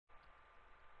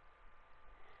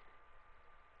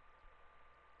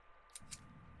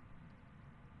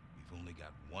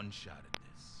got one shot at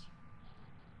this.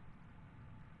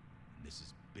 And this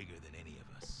is bigger than any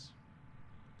of us.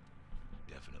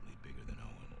 Definitely bigger than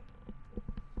Owen.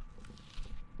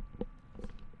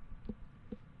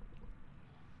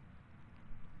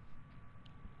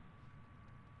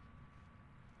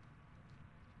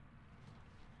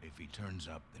 If he turns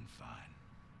up, then fine.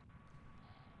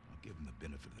 I'll give him the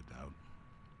benefit of the doubt.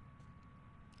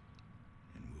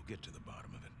 And we'll get to the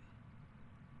bottom of it.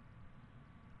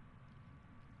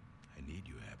 I need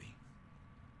you, Abby.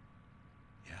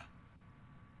 Yeah?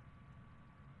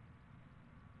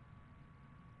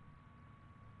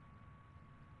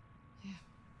 Yeah.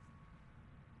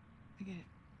 I get it.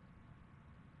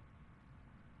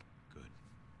 Good.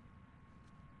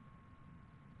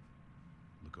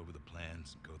 Look over the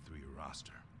plans and go through your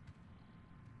roster.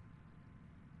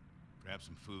 Grab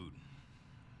some food.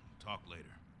 We'll talk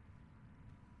later.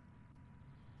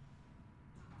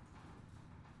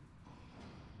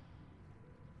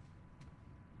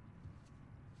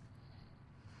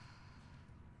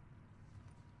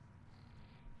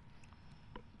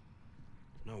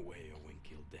 No way Owen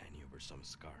killed Danny over some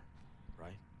scar,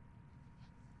 right?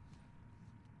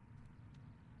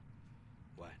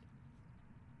 What?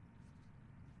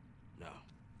 No.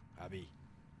 Abby,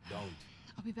 don't.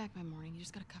 I'll be back by morning. You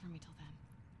just gotta cover me till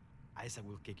then. Isaac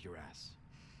will kick your ass.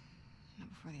 Not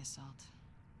before the assault.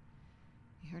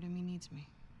 You heard him, he needs me.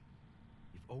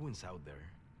 If Owen's out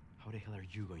there, how the hell are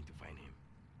you going to find him?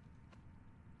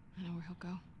 I know where he'll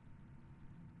go.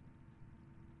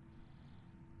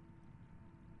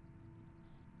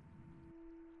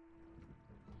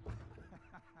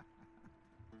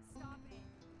 Stop it.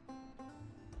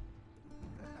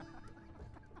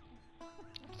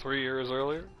 3 years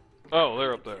earlier? Oh,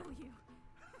 they're up there. Kill you.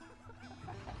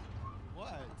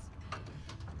 What?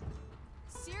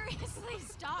 Seriously,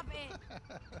 stop it.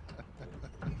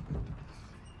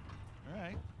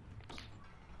 Alright.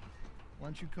 Why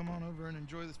don't you come on over and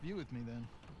enjoy this view with me then?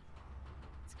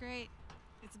 It's great.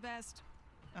 It's the best.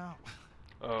 Oh,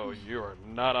 Oh, you are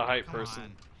not a hype come person.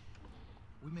 on.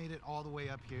 We made it all the way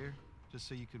up here just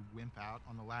so you could wimp out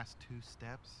on the last 2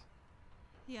 steps.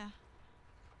 Yeah.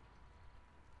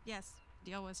 Yes,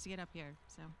 deal was to get up here,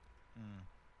 so.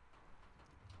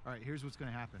 Alright, here's what's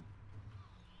gonna happen.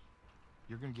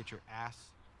 You're gonna get your ass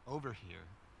over here,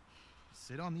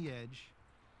 sit on the edge,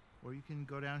 or you can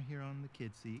go down here on the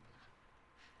kid seat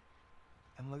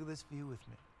and look at this view with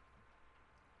me.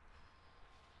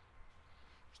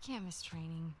 You can't miss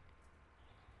training.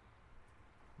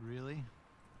 Really?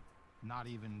 Not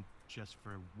even just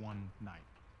for one night.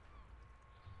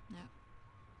 No.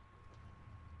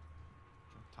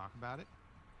 Talk about it?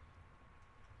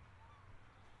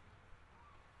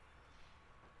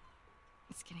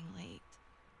 It's getting late.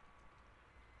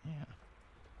 Yeah.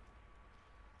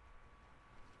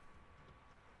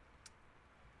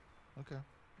 Okay.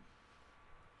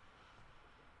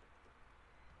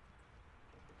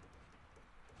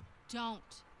 Don't.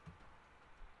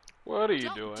 What are you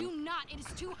Don't, doing? do not. It is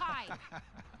too high.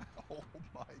 Oh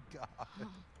my god.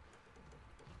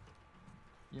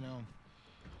 You know,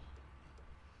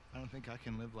 I don't think I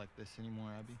can live like this anymore,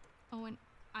 Abby. Owen,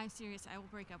 I'm serious. I will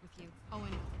break up with you.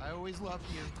 Owen. I always loved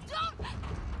you. Don't!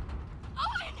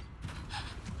 Owen!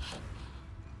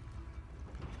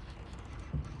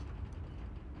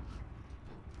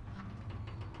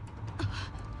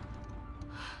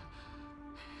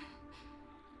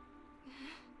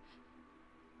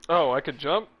 Oh, I could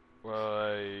jump?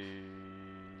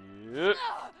 Yeah.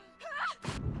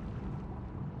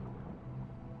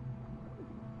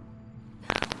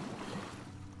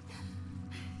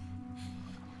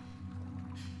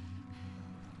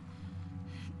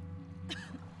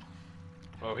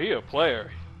 Oh, he a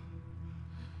player.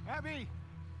 Abby!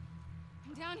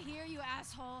 I'm down here, you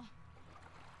asshole.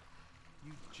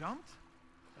 You jumped?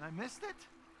 And I missed it?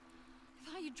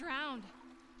 I thought you drowned.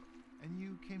 And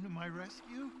you came to my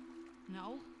rescue?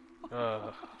 No.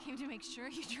 Uh, I came to make sure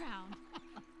you drowned.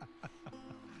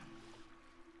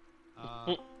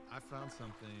 I found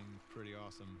something pretty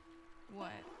awesome. What?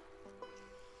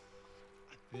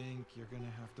 I think you're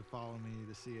gonna have to follow me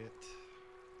to see it.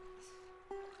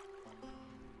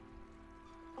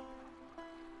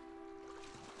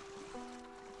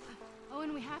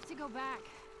 Owen, we have to go back.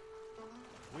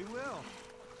 We will.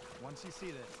 Once you see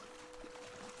this.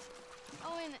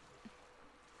 Owen,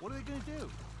 What are they gonna do?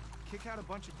 Kick out a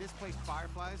bunch of displaced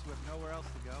fireflies with nowhere else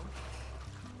to go?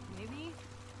 maybe?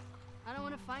 I don't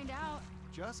want to find out.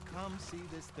 Just come see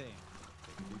this thing.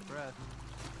 Take a deep breath.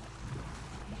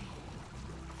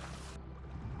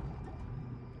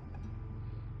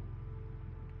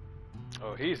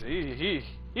 oh,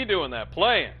 he doing that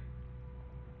playing.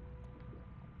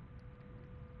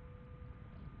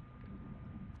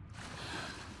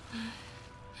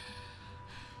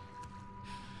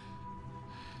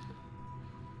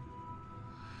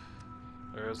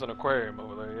 There's an aquarium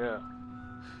over there, yeah.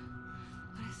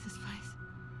 What is this place?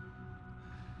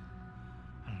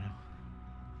 I don't know.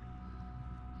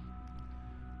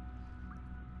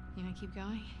 You gonna keep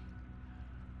going?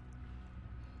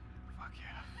 Fuck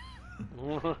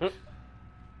yeah.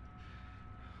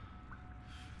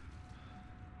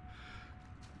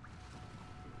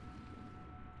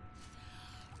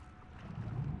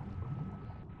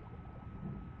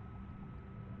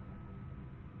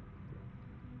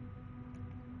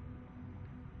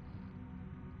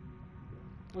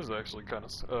 This is actually kind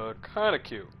of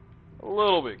cute. A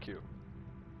little bit cute.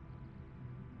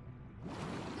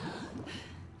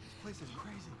 This place is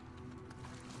crazy.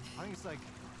 I think it's like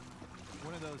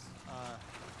one of those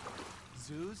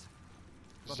zoos,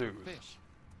 but for Zoos. fish.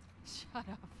 Shut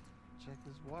up. Check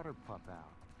this water pup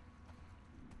out.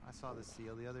 I saw this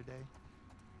seal the other day.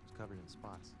 It's covered in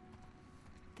spots.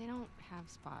 They don't have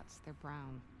spots. They're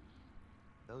brown.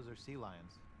 Those are sea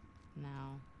lions.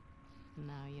 No.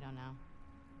 No, you don't know.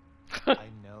 I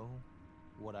know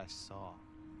what I saw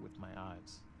with my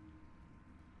eyes.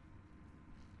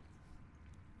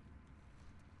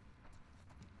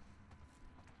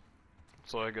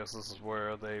 So I guess this is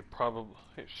where they probably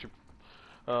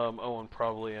Owen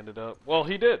probably ended up. Well,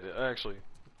 he did actually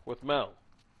with Mel.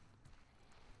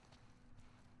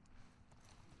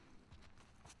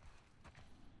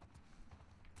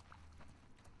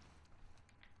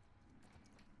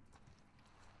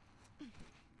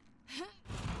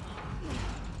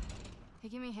 Hey,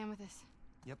 give me a hand with this.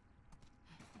 Yep.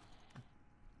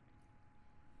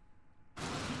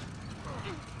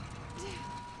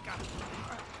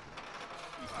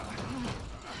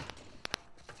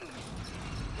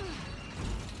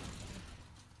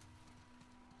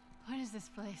 What is this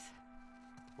place?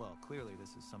 Well, clearly this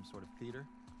is some sort of theater,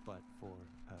 but for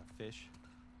fish.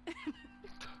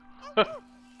 What?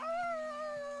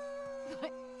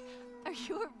 Are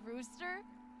you a rooster?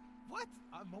 What?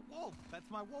 I'm a wolf.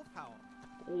 That's my wolf howl.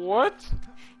 What?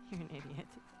 You're an idiot.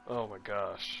 Oh my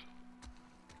gosh.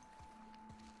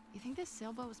 You think this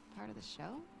sailboat was part of the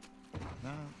show?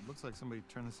 No, looks like somebody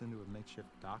turned this into a makeshift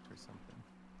dock or something.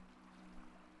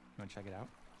 You wanna check it out?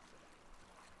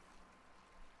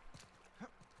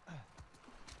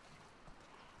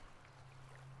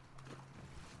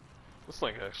 This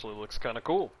thing actually looks kind of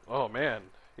cool. Oh man,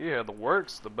 he had the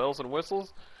works, the bells and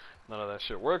whistles. None of that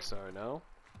shit works right now.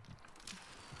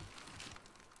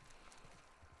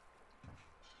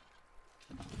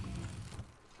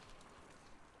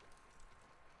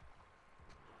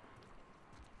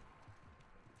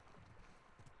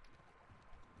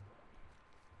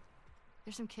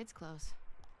 There's some kids' clothes.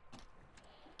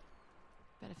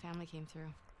 Bet a family came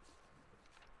through.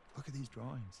 Look at these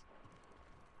drawings.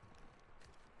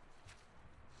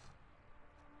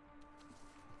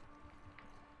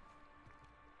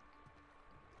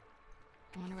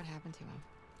 I wonder what happened to him.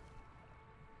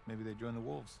 Maybe they joined the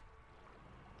wolves.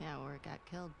 Yeah, or got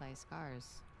killed by scars.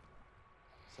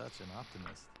 Such an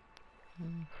optimist.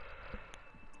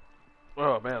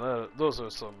 Oh man, those are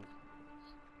some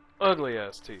ugly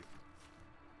ass teeth.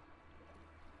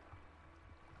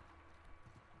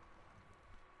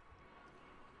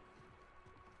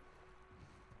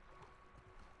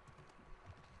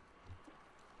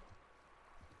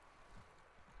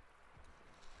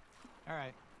 All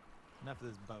right, enough of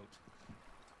this boat.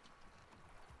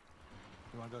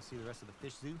 You want to go see the rest of the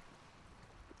fish zoo?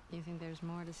 You think there's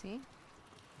more to see?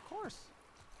 Of course.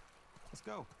 Let's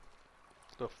go.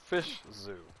 The fish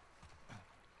zoo.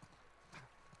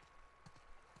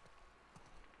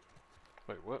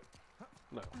 Wait, what?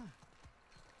 No.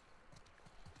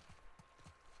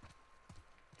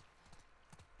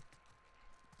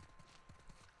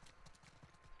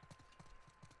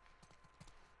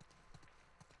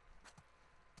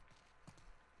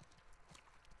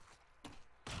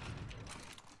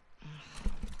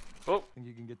 Oh, Think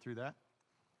you can get through that?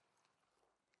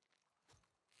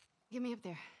 Get me up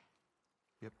there.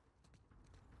 Yep.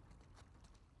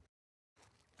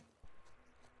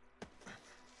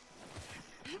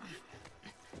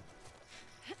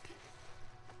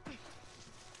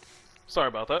 sorry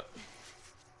about that.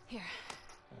 Here.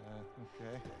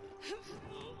 Okay.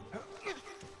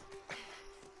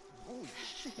 Holy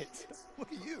shit!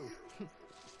 Look at you.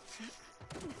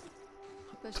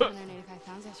 Pushed 185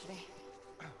 pounds yesterday.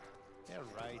 Yeah,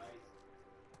 right.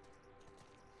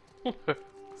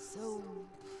 So,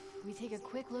 we take a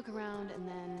quick look around and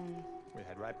then... We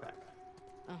head right back.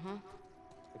 Uh-huh.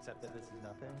 Except that this is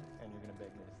nothing, and you're gonna beg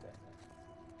me to stay.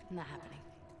 Not happening.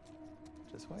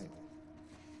 Just wait.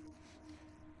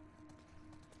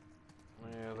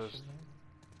 Yeah,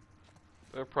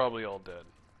 they're probably all dead.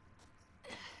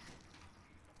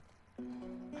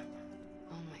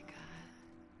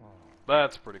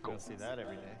 That's pretty You cool. don't see that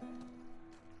every day.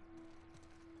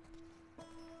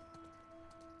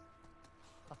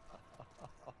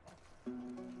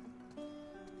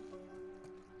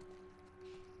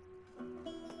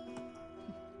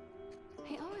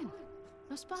 Hey, Owen.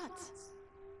 No spots.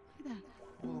 Look at that.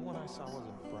 Well, the one I saw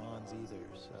wasn't bronze either,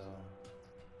 so...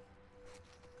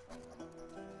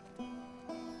 You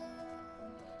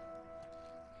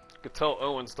could tell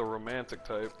Owen's the romantic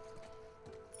type.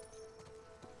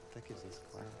 What thick is this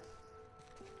glass?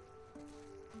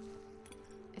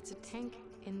 It's a tank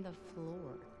in the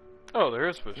floor. Oh, there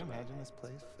is Can fish. you imagine this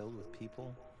place filled with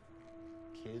people?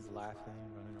 Kids laughing,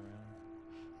 running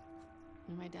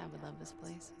around. My dad would love this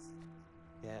place.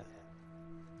 Yeah.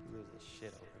 He loses his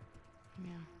shit over it.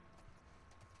 Yeah.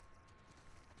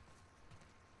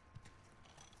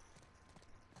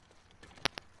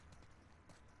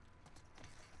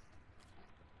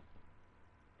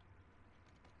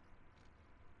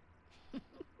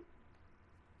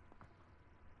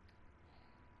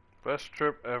 Best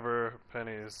trip ever,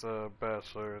 Penny's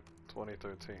Bachelor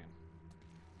 2013.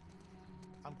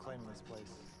 I'm claiming this place.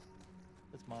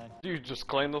 It's mine. You just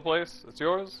claim the place? It's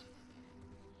yours?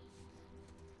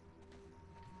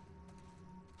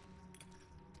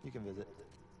 You can visit.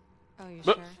 Oh, you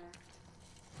But- sure?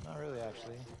 Not really,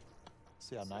 actually.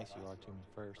 See how nice you are to me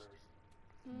first.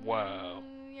 Wow.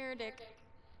 You're a dick.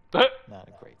 Not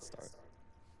a great start.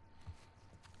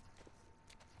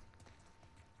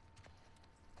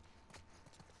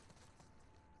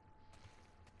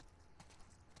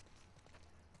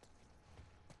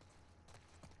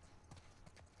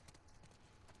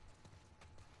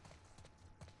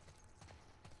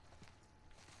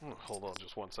 Hold on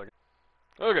just 1 second.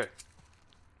 Okay.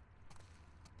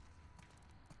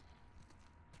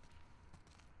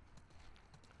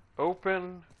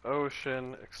 Open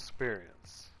ocean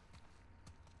experience.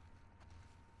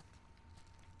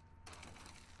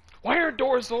 Why are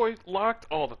doors always locked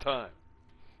all the time?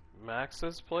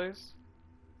 Max's place?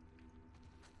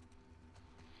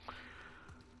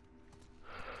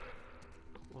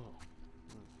 Whoa.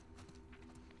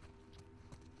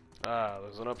 Ah,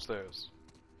 there's an upstairs.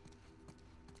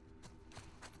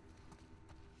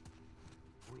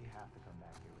 We have to come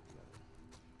back here with the others.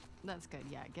 That's good,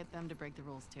 yeah. Get them to break the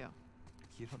rules, too.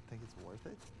 You don't think it's worth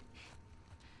it?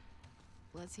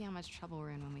 Let's see how much trouble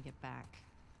we're in when we get back.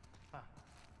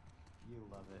 You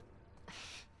love it.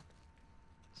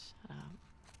 Shut up.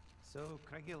 So,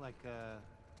 could I get like a...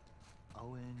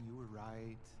 Owen, you were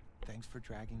right. Thanks for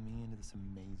dragging me into this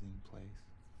amazing place.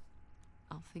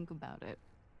 I'll think about it.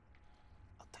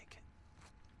 I'll take it.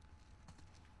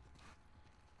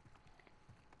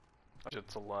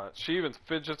 Fidgets a lot. She even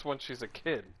fidgets when she's a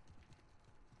kid.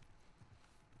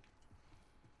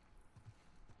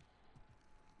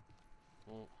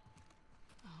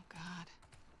 Oh, God.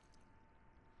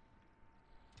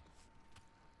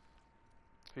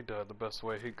 He died the best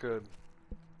way he could.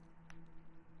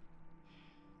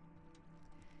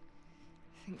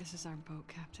 I think this is our boat,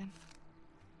 Captain.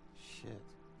 Shit.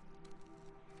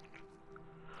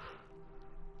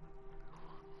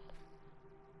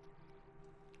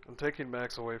 I'm taking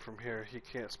Max away from here. He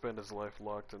can't spend his life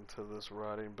locked into this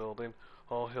rotting building.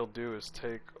 All he'll do is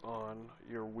take on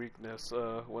your weakness.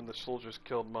 When the soldiers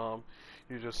killed Mom,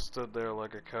 you just stood there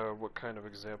like a coward. What kind of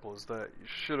example is that? You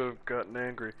should have gotten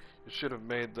angry. You should have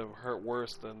made them hurt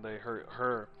worse than they hurt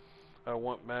her. I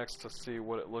want Max to see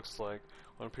what it looks like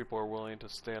when people are willing to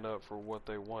stand up for what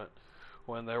they want.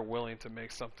 When they're willing to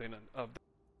make something of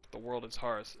the world is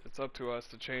harsh. It's up to us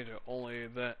to change it. Only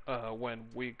that when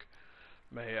weak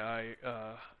may I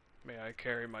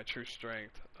carry my true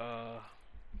strength.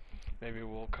 Maybe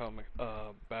we'll come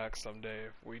back someday.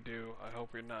 If we do, I hope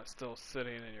you're not still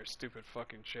sitting in your stupid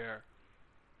fucking chair.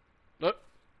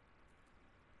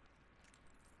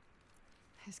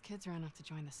 His kids ran off to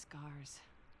join the Scars.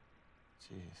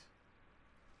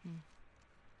 Jeez.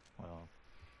 Well,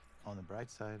 on the bright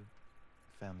side,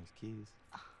 family's keys.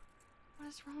 What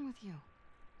is wrong with you?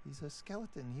 He's a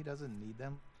skeleton. He doesn't need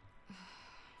them.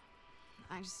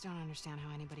 I just don't understand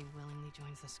how anybody willingly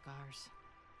joins the Scars.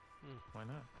 Why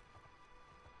not?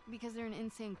 Because they're an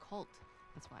insane cult.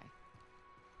 That's why.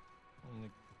 In the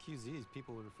QZs,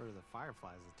 people would refer to the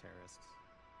Fireflies as terrorists.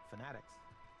 Fanatics.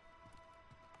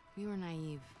 We were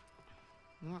naive.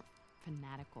 We weren't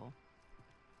fanatical.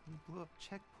 We blew up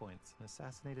checkpoints and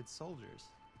assassinated soldiers.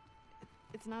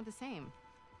 It's not the same.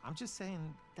 I'm just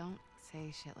saying... Don't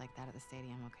say shit like that at the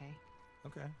stadium, okay?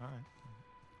 Okay, alright.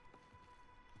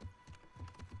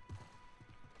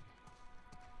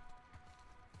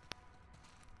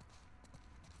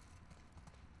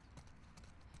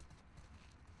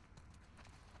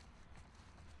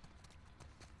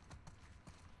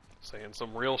 Saying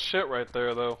some real shit right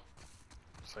there, though.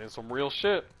 Saying some real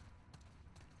shit.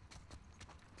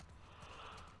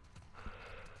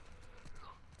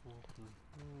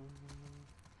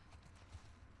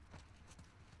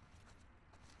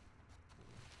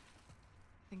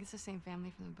 Think it's the same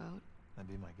family from the boat? That'd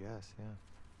be my guess, yeah.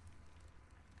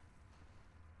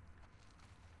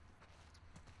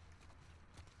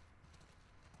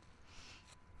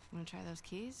 Wanna try those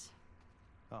keys?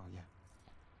 Oh, yeah.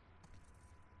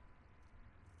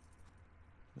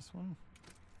 This one?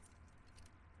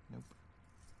 Nope.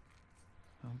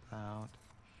 How about...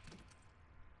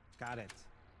 Got it.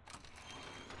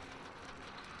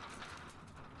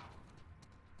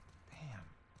 Damn.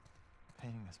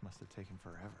 Painting this must have taken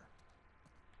forever.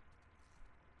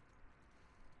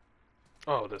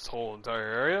 Oh, this whole entire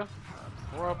area?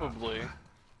 Probably.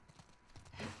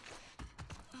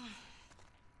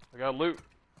 I got loot.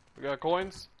 We got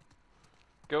coins.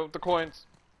 Go with the coins.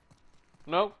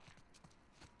 Nope.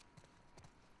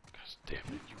 Gosh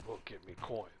damn it, you won't get me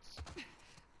coins.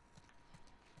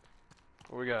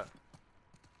 What we got?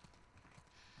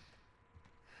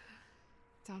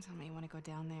 Don't tell me you want to go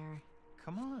down there.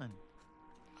 Come on.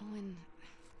 Owen,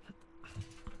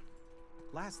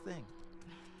 Last thing.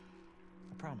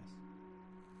 I promise.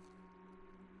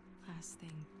 last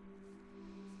thing.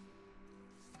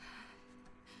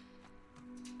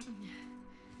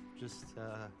 Just,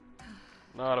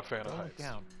 Not a fan of don't look heights.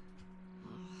 down.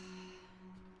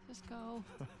 Just go.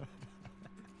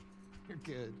 You're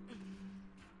good.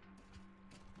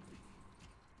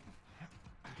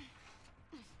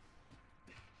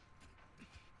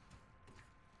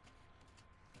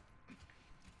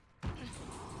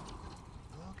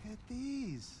 Look at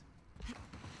these.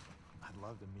 I'd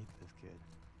love to meet this kid.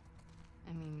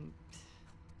 I mean,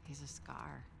 he's a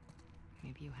scar.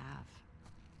 Maybe you have.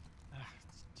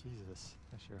 Jesus,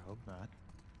 I sure hope not.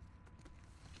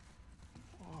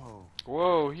 Whoa.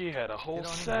 Whoa, he had a whole Get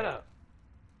on in setup.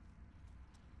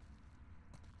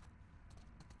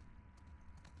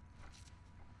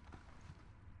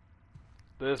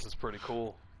 This is pretty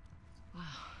cool. Wow.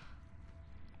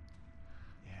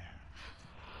 Yeah.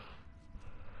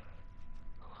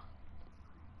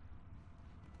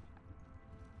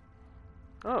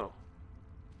 Oh.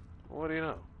 What do you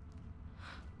know?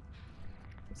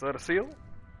 Is that a seal?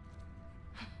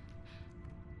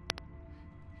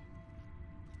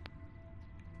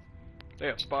 They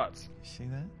have spots. You see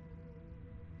that?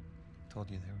 Told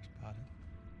you they were spotted.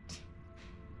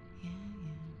 Yeah,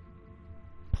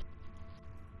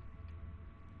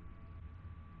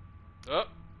 yeah. Oh.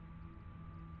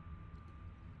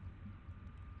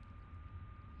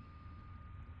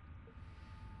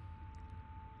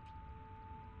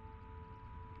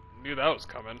 Knew that was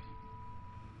coming.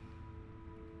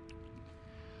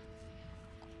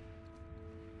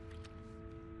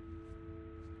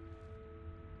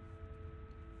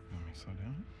 Want me to slow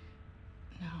down?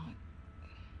 No.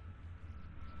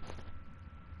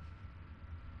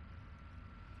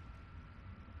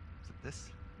 Is it this?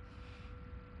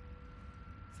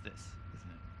 It's this,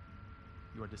 isn't it?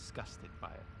 You are disgusted by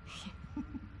it. Come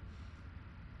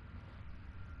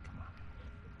on.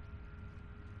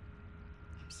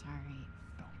 I'm sorry.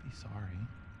 Don't be sorry.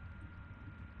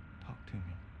 Talk to me.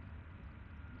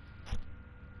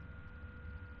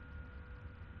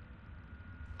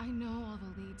 I know all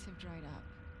the leads have dried up.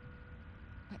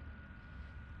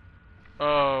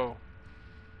 Oh,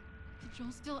 But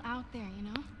Joel's still out there, you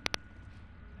know?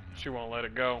 she won't let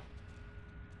it go.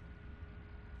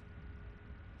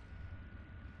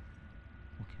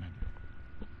 What can I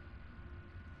do?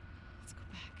 Let's go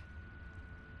back.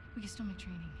 We can still make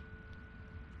training.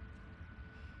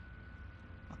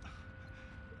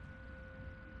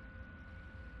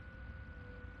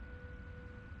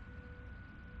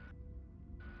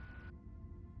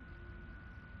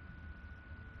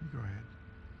 You go ahead.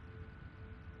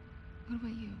 What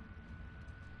about you?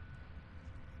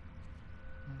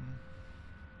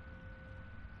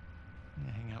 I'm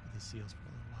gonna hang out with the seals for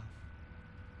a little while.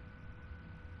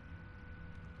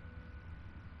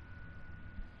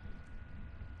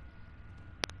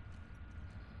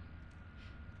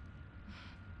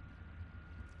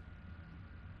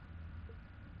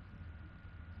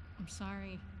 I'm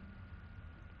sorry.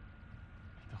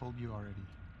 I told you already.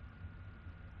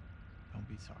 Don't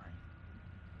be sorry.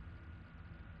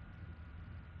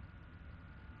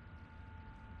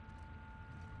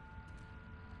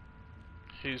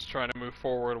 He's trying to move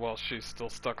forward while she's still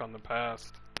stuck on the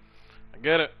past. I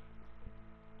get it.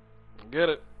 I get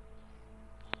it.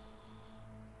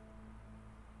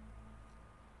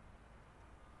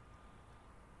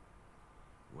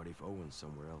 What if Owen's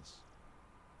somewhere else?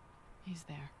 He's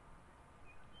there.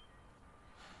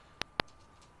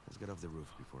 Let's get off the roof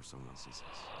before someone sees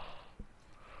us.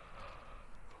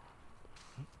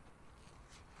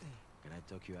 Can I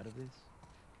talk you out of this?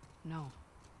 No.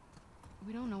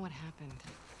 We don't know what happened.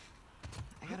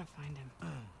 I gotta find him.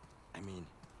 I mean,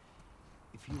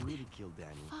 if you really killed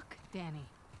Danny... Fuck Danny.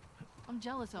 I'm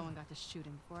jealous Owen got to shoot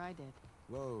him before I did.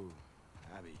 Whoa,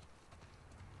 Abby.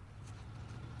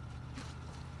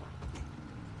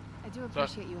 I do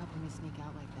appreciate you helping me sneak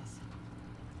out like this.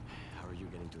 How are you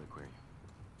getting to the aquarium?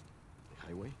 The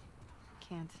highway?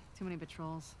 Can't. Too many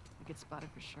patrols. I get spotted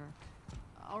for sure.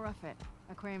 I'll rough it.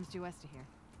 Aquarium's due west of here.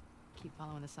 Keep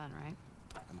following the sun, right?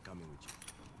 I'm coming with you.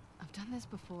 I've done this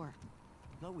before.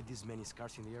 Not with this many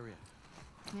scars in the area.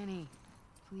 Manny,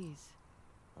 please.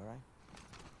 All right?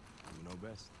 You know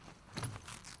best.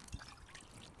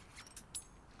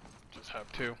 Just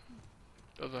have two.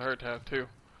 Doesn't hurt to have two.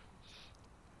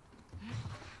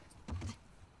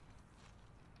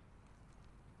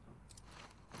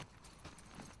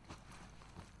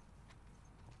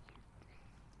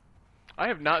 I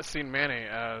have not seen Manny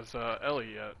as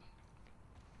Ellie yet.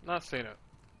 Not seen it.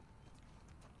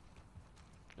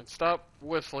 And stop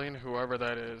whistling, whoever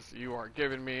that is. You are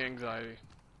giving me anxiety.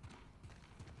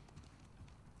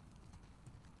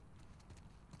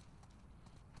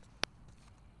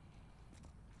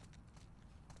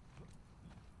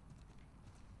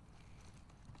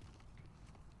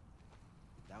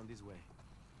 Down this way.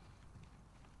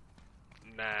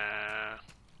 Nah.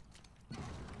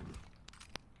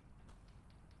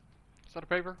 Is that a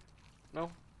paper?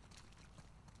 No?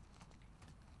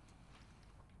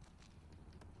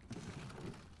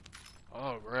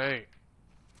 Oh, great.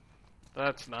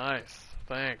 That's nice.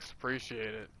 Thanks.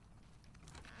 Appreciate it.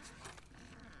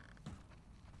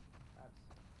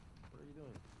 What are you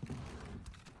doing?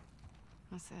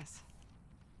 What's this?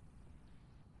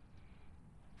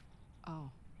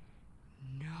 Oh.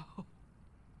 No.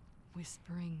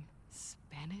 Whispering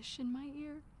Spanish in my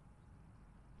ear?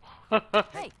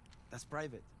 Hey! That's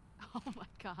private. Oh my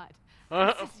god.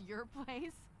 This is your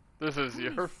place? This is How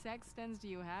your... many sextons do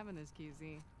you have in this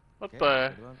QZ? What ¿Qué?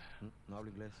 the... Perdón, no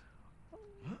hablo inglés.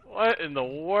 What in the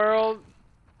world?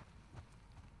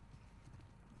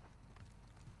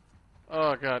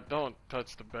 Oh god, don't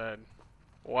touch the bed.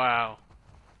 Wow.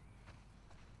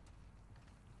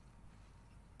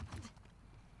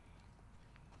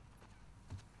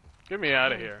 Get me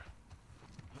out of here.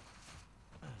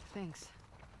 Thanks.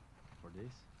 For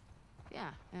this?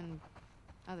 Yeah, and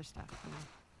other stuff, you know.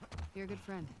 You're a good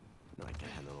friend. No, I can't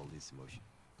handle all this emotion.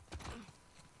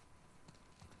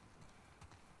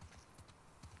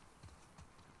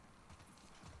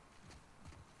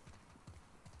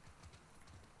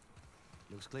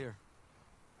 Looks clear.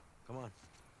 Come on.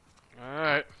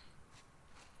 Alright.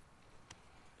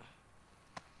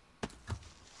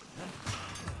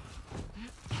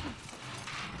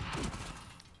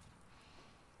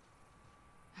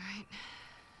 Alright.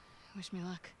 Wish me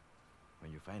luck.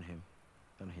 When you find him,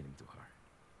 don't hit him too hard.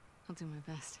 I'll do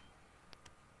my best.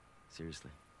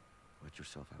 Seriously, watch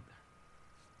yourself out there.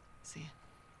 See ya.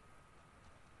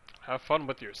 Have fun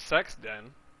with your sex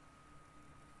den.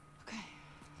 Okay.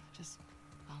 Just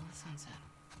follow the sunset.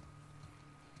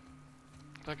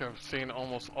 I think I've seen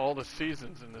almost all the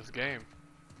seasons in this game.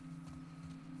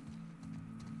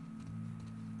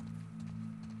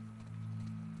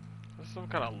 There's some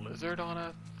kind of lizard on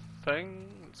a thing.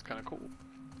 It's kind of cool.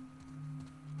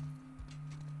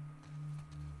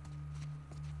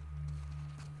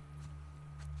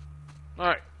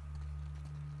 Alright.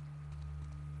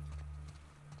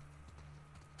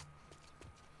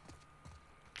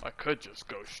 I could just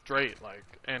go straight like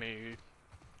any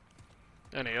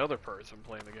other person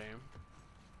playing the game.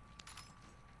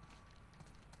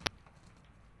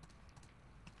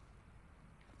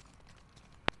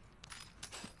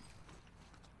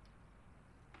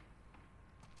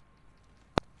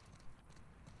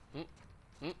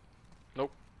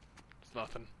 Nope. It's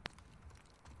nothing.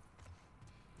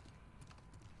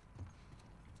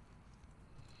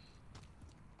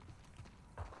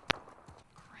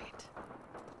 Great.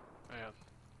 Man.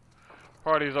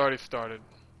 Party's already started.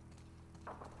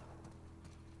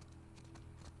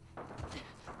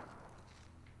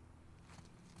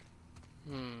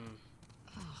 Ugh,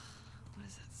 what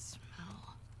is that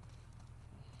smell?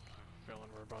 Feeling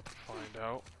we're about to find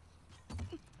out.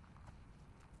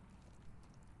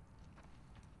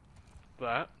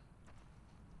 That?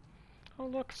 Oh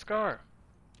look, Scar.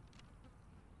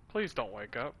 Please don't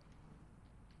wake up.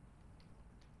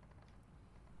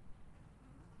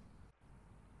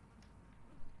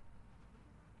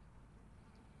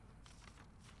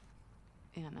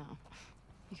 Yeah, no.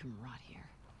 You can rot here.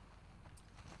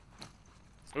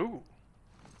 Ooh.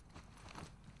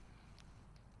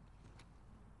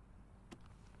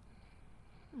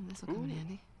 This will come in Ooh.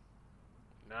 handy.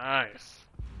 Nice.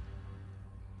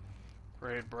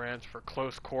 Raid branch for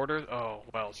close quarters. Oh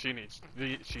well, she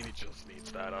just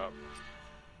needs that up.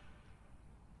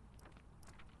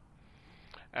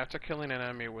 After killing an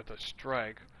enemy with a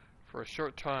strike, for a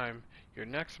short time, your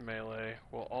next melee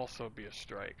will also be a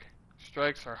strike.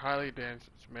 Strikes are highly dangerous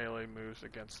melee moves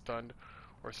against stunned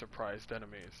or surprised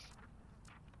enemies.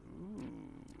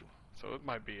 Ooh, so it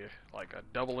might be like a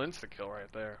double insta-kill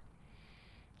right there.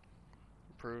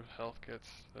 Improve health kits,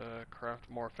 craft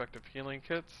more effective healing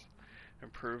kits,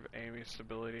 improve aiming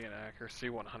stability and accuracy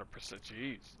 100%.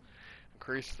 Jeez.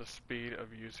 Increase the speed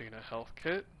of using a health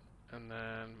kit, and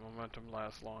then momentum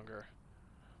lasts longer.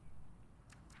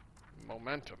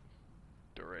 Momentum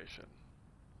duration.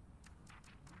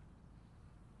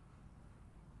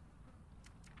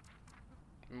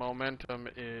 Momentum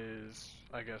is,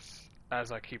 I guess,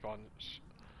 as I keep on,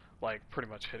 like, pretty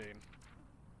much hitting.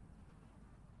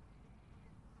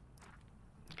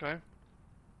 Okay.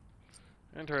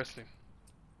 Interesting.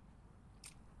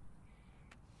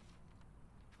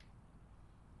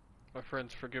 My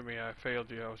friends, forgive me, I failed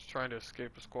you. I was trying to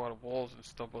escape a squad of wolves and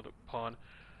stumbled upon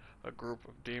a group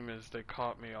of demons. They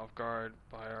caught me off guard.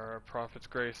 By our prophet's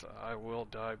grace, I will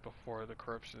die before the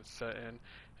corruption set in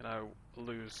and I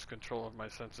lose control of my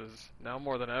senses. Now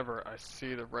more than ever, I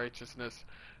see the righteousness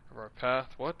of our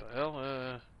path. What the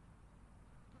hell?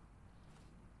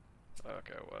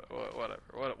 Okay,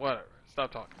 whatever.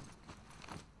 Stop talking.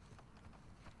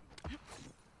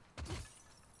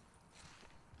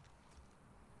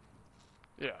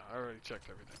 Yeah, I already checked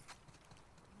everything.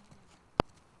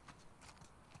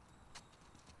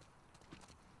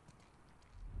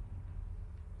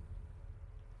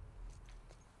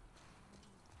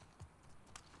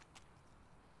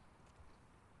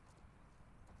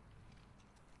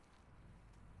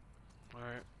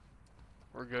 Alright.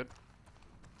 We're good.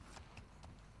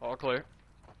 All clear.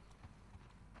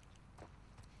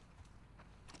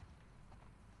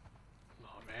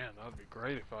 Oh man, that would be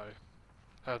great if I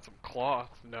had some cloth.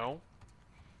 No.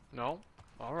 No?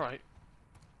 Alright.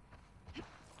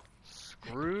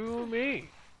 Screw me.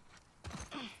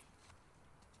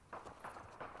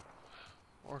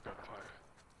 More gunfire.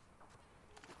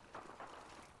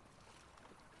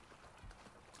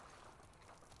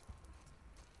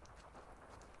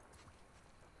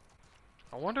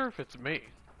 I wonder if it's me.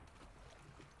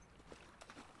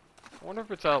 I wonder if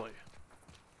it's Ellie.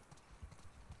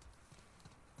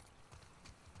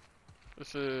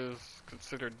 This is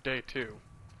considered day 2.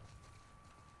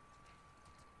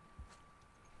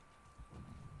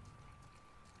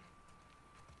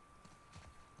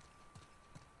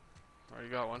 Alright,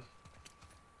 you got one.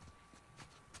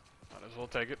 Might as well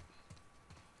take it.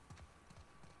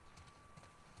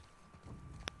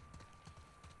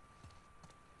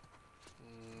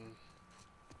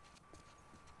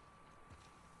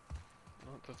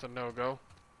 Oh, that's a no-go.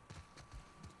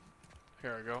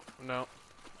 Here I go. No.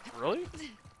 Really?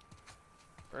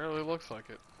 Barely looks like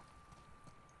it.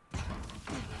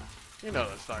 You know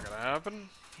that's not gonna happen.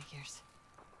 Figures.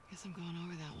 Guess I'm going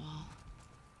over that wall.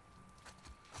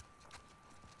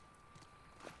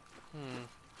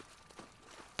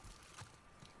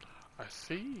 I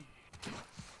see.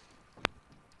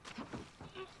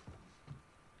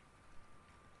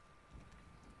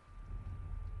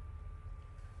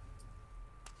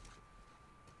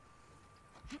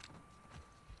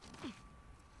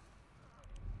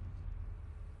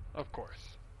 Of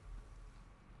course.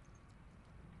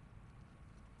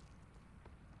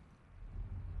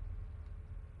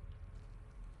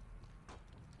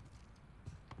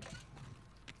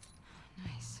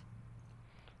 Nice.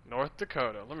 North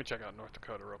Dakota. Let me check out North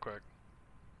Dakota real quick.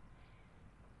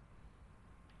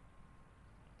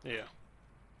 Yeah.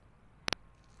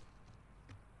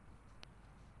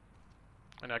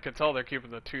 And I can tell they're keeping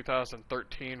the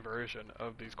 2013 version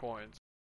of these coins.